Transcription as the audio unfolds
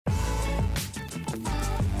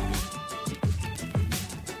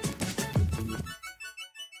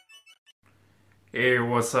Hey,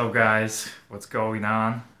 what's up, guys? What's going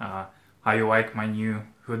on? How you like my new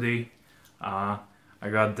hoodie? Uh, I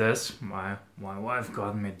got this. My wife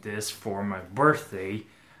got me this for my birthday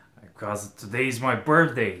because today's my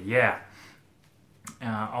birthday. Yeah.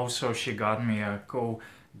 Also, she got me a cool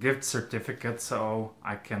gift certificate so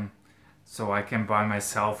I can buy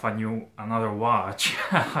myself another watch.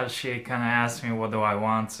 She kind of asked me what do I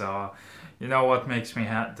want, so you know what makes me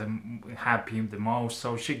happy the most.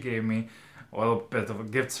 So she gave me a little bit of a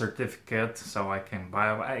gift certificate so I can buy.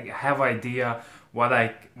 I have idea what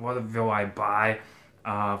will I buy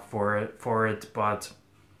for it, but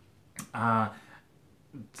uh,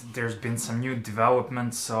 there's been some new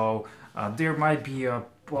developments, so there might be a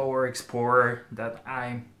Power Explorer that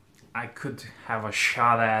I could have a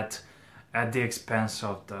shot at the expense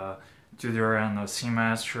of the Tudor and the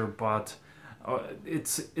Seamaster, but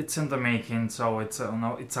it's in the making, so it's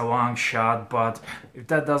a long shot. But if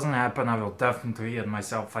that doesn't happen, I will definitely get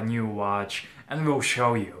myself a new watch and will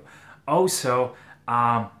show you. Also,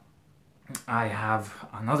 I have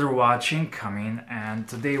another watch incoming, and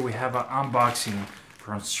today we have an unboxing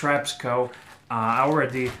from Strapsco. I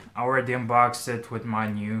already unboxed it with my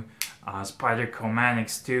new Spyderco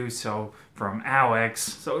Manix 2, so from Alex.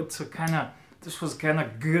 So this was kind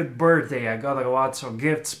of good birthday. I got lots of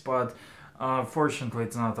gifts, but fortunately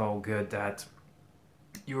it's not all good. That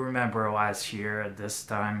you remember last year at this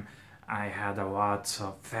time I had a lot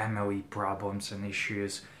of family problems and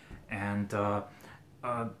issues, and the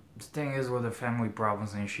thing is with the family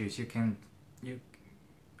problems and issues, you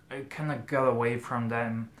I kind of got away from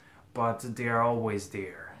them, but they are always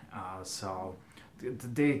there. So the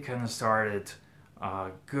day kind of started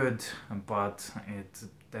good, but it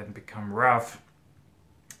then become rough.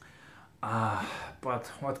 Uh, but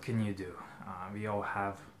what can you do? We all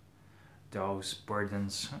have those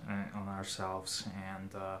burdens on ourselves,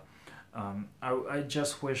 and I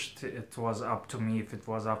just wished it was up to me. If it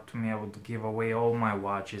was up to me, I would give away all my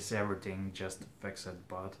watches, everything, just to fix it.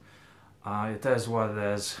 But it is what it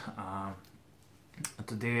is.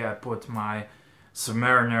 Today I put my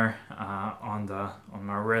Submariner on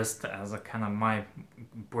my wrist as a kind of my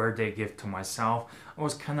birthday gift to myself. I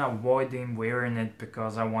was kind of avoiding wearing it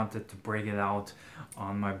because I wanted to break it out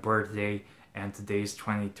on my birthday, and today's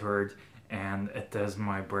 23rd, and it is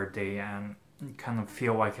my birthday, and kind of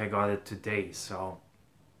feel like I got it today. So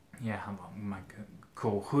yeah, my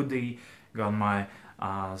cool hoodie, got my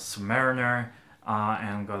Submariner,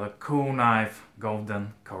 and got a cool knife,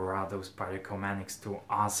 golden Colorado Spyderco Manix 2,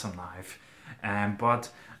 awesome knife. But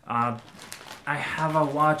I have a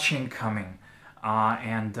watch incoming,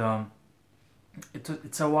 and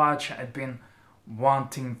it's a watch I've been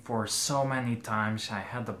wanting for so many times.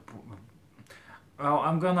 Well,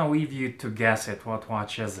 I'm gonna leave you to guess it. What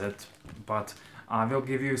watch is it? But I will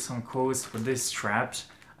give you some clues with these straps.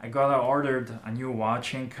 I ordered a new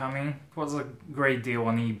watch incoming. It was a great deal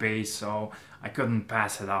on eBay, so I couldn't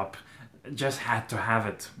pass it up. Just had to have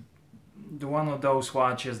it. One of those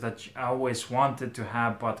watches that I always wanted to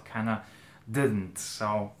have but kind of didn't.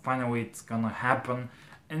 So finally it's gonna happen,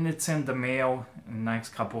 and it's in the mail. In the next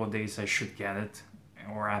couple of days I should get it,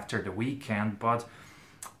 or after the weekend. But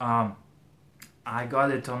I got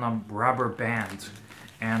it on a rubber band,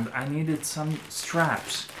 and I needed some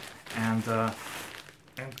straps, and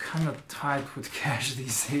I'm kind of tight with cash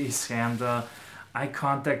these days, and I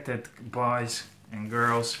contacted boys and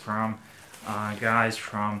girls from guys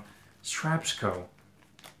from Strapsco,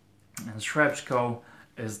 and Strapsco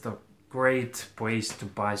is the great place to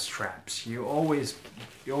buy straps. You always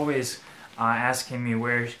asking me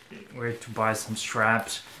where to buy some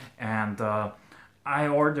straps, and I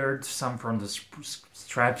ordered some from the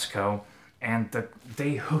Strapsco, and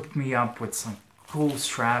they hooked me up with some cool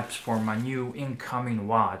straps for my new incoming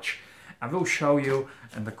watch. I will show you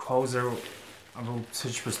in the closer. I will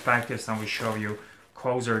switch perspectives and I will show you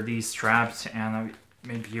closer these straps, and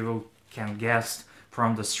maybe you can guess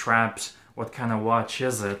from the straps what kind of watch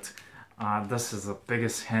is it. This is the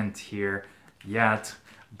biggest hint here yet,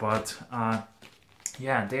 but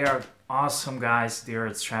yeah, they are awesome guys. They're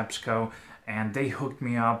at Strapsco, and they hooked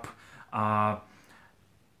me up.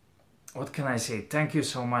 What can I say? Thank you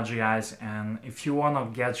so much, guys. And if you want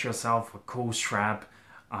to get yourself a cool strap,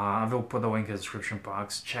 I will put a link in the description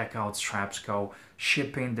box. Check out Strapsco.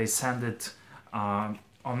 Shipping, they send it on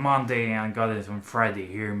Monday, and I got it on Friday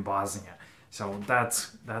here in Bosnia. So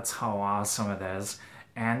that's how awesome it is.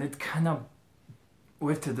 And it kind of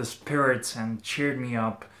lifted the spirits and cheered me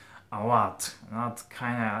up a lot. Not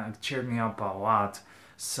kind of, cheered me up a lot.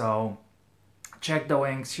 So check the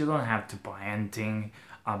links. You don't have to buy anything.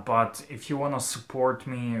 But if you want to support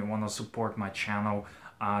me, you want to support my channel,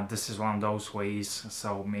 This is one of those ways,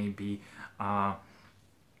 so maybe I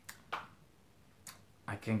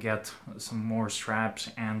can get some more straps.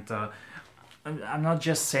 And I'm not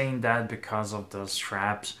just saying that because of the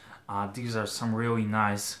straps. These are some really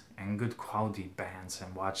nice and good quality bands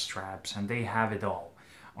and watch straps, and they have it all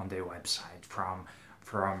on their website, from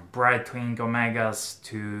Breitling Omegas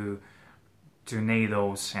to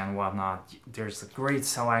Natos and whatnot. There's a great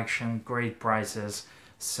selection, great prices.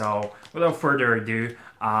 So without further ado,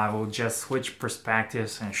 I will just switch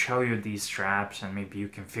perspectives and show you these straps, and maybe you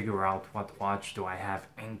can figure out what watch do I have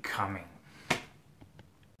incoming.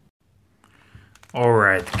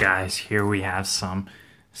 Alright guys, here we have some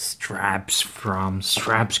straps from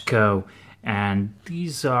Straps Co. And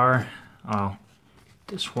these are,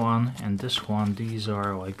 this one and this one, these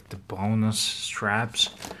are like the bonus straps.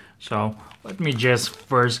 So let me just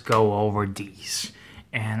first go over these.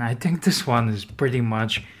 And I think this one is pretty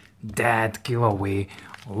much that giveaway.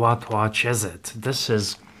 What watch is it? This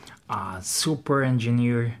is a Super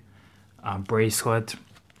Engineer bracelet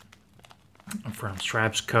from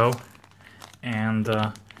Straps Co. And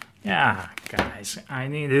yeah, guys, I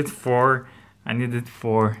need it for,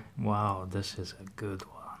 wow, this is a good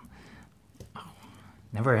one. Oh,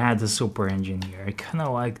 never had the Super Engineer. I kind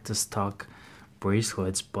of like the stock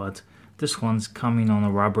bracelets, but this one's coming on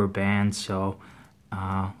a rubber band, so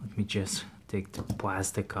let me just take the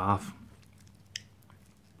plastic off.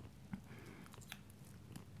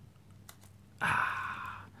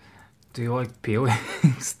 Do you like peeling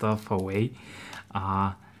stuff away?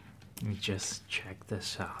 Let me just check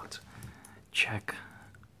this out. Check.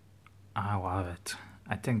 I love it.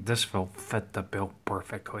 I think this will fit the bill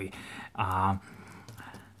perfectly.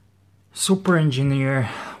 Super Engineer,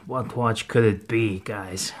 what watch could it be,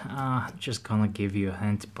 guys? Just gonna give you a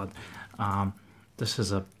hint, but this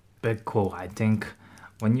is a big clue. I think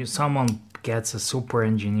when someone gets a Super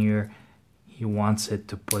Engineer, he wants it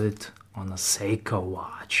to put it on a Seiko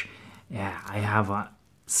watch. Yeah, I have a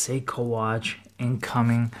Seiko watch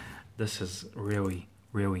incoming. This is really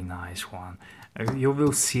nice one. You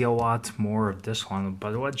will see a lot more of this one,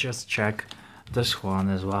 but let's just check this one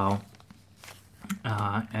as well.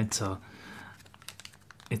 It's a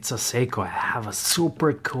Seiko. I have a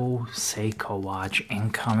super cool Seiko watch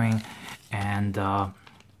incoming, and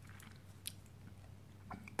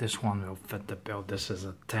this one will fit the bill. This is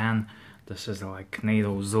a 10. This is like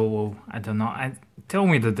NATO Zulu. I don't know. Tell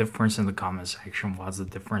me the difference in the comment section. What's the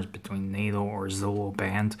difference between NATO or Zulu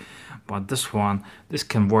band? But this one, this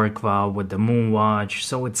can work well with the Moon watch.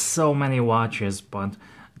 So it's so many watches, but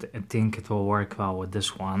I think it will work well with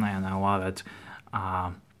this one, and I love it.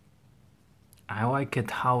 I like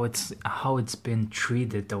it how it's been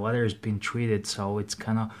treated. The leather has been treated, so it's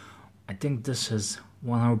kind of. I think this is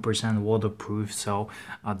 100% waterproof. So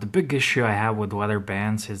the big issue I have with leather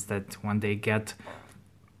bands is that when they get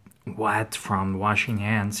wet from washing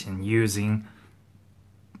hands and using,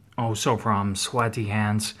 also from sweaty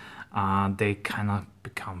hands, they kind of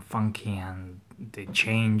become funky and they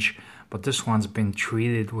change. But this one's been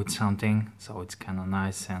treated with something, so it's kind of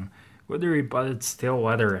nice and glittery, but it's still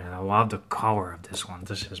leather, and I love the color of this one.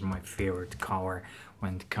 This is my favorite color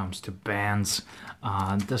when it comes to bands.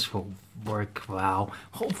 This will work well.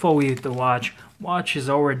 Hopefully the watch is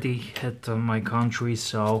already hit my country,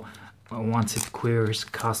 so once it clears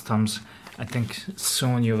customs, I think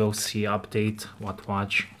soon you will see update what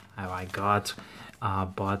watch I got.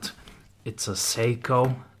 But it's a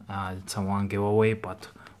Seiko. It's a one giveaway, but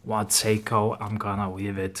what Seiko, I'm gonna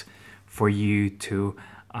leave it for you to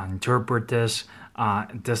interpret this.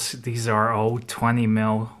 These are all 20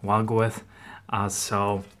 mil lug width.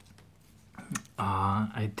 So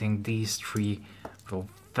I think these three will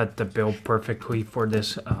fit the bill perfectly for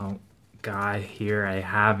this guy here I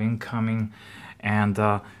have incoming. And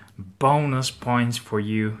bonus points for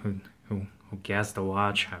you who guessed the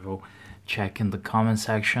watch. I will check in the comment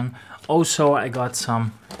section. Also, I got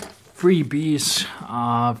some freebies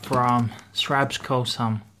from Straps Co.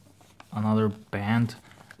 Another band.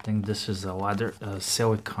 I think this is a leather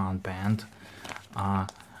silicone band.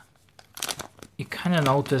 You kind of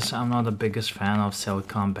notice I'm not the biggest fan of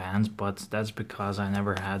silicone bands, but that's because I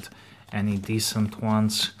never had any decent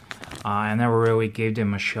ones. I never really gave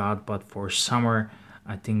them a shot, but for summer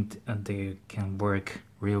I think they can work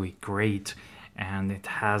really great. And it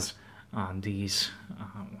has these,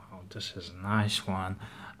 wow, this is a nice one,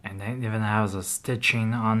 and it even has a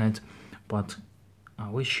stitching on it, but I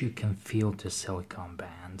wish you can feel the silicone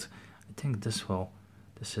band. I think this will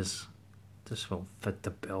fit the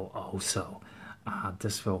bill also.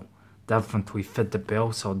 This will definitely fit the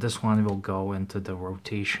bill, so this one will go into the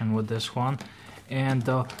rotation with this one. And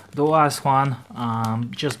the last one,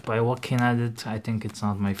 just by looking at it, I think it's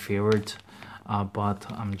not my favorite, but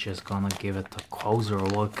I'm just gonna give it a closer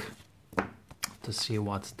look to see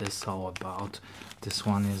what's this all about. This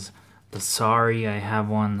one is the Sari. I have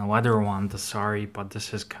one, a leather one, the Sari, but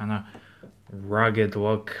this is kind of rugged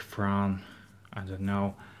look from, I don't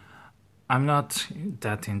know. I'm not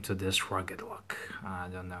that into this rugged look. I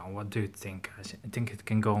don't know. What do you think, guys? I think it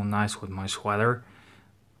can go nice with my sweater.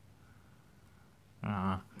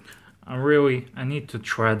 I need to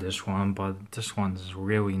try this one, but this one is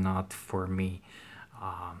really not for me.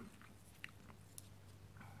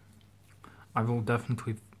 I will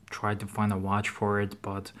definitely try to find a watch for it,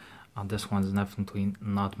 but this one's definitely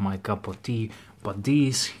not my cup of tea. But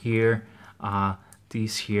these here, I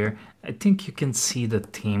think you can see the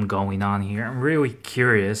theme going on here. I'm really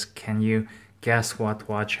curious. Can you guess what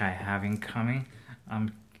watch I have incoming?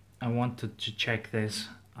 I wanted to check this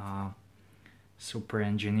Super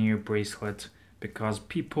Engineer bracelet because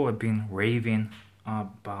people have been raving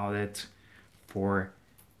about it for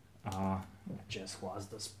just was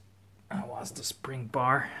the spring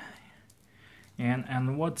bar.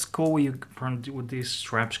 And what's cool with these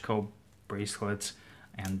strap scope bracelets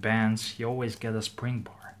and bands, you always get a spring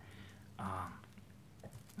bar.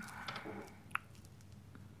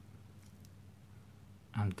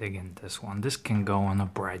 I'm digging this one. This can go on a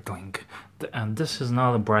Breitling. And this is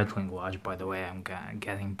not a Breitling watch, by the way, I'm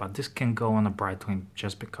getting, but this can go on a Breitling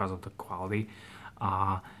just because of the quality.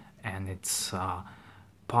 And it's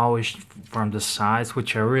polished from the sides,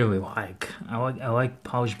 which I really like. I like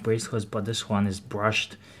polished bracelets, but this one is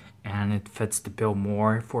brushed and it fits the bill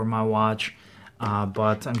more for my watch.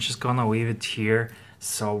 But I'm just gonna leave it here.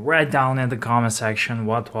 So write down in the comment section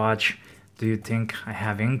what watch do you think I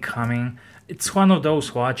have incoming. It's one of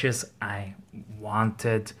those watches I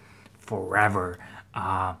wanted forever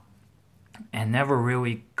and never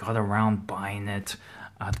really got around buying it.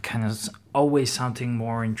 Kind of always something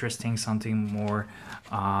more interesting, something more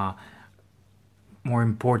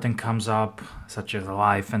important comes up, such as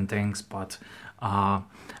life and things. But I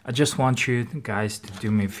just want you guys to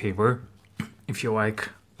do me a favor. If you like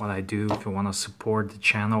what I do, if you want to support the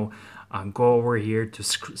channel, go over here to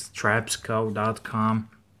strapsco.com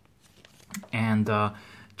and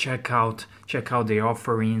check out their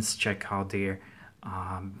offerings, check out their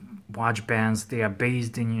watch bands. They are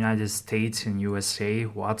based in United States, in USA.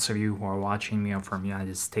 Lots of you who are watching me are from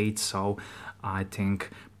United States, so I think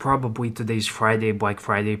probably today's Friday, Black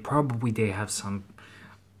Friday, probably they have some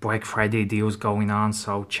Black Friday deals going on,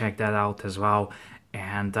 so check that out as well.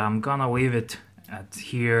 And I'm gonna leave it at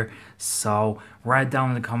here. So write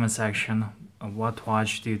down in the comment section what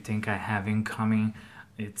watch do you think I have incoming.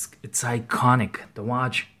 It's iconic. The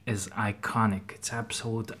watch is iconic. It's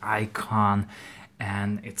absolute icon,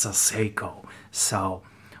 and it's a Seiko. So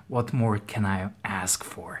what more can I ask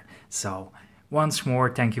for? So once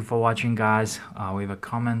more, thank you for watching, guys. Leave a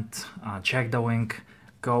comment, check the link,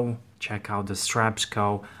 go check out the straps,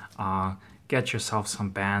 go get yourself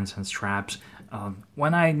some bands and straps.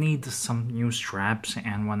 When I need some new straps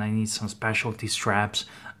and when I need some specialty straps,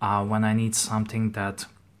 when I need something that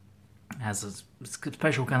has a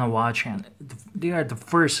special kind of watch, and they are the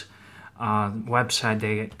first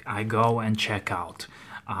website I go and check out.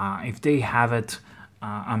 If they have it,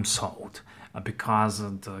 I'm sold because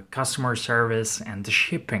of the customer service and the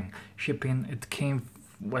shipping. It came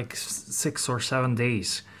like 6 or 7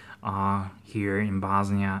 days here in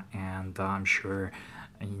Bosnia, and I'm sure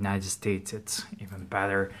in the United States it's even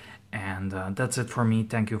better. And that's it for me.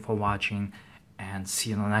 Thank you for watching, and see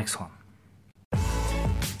you in the next one.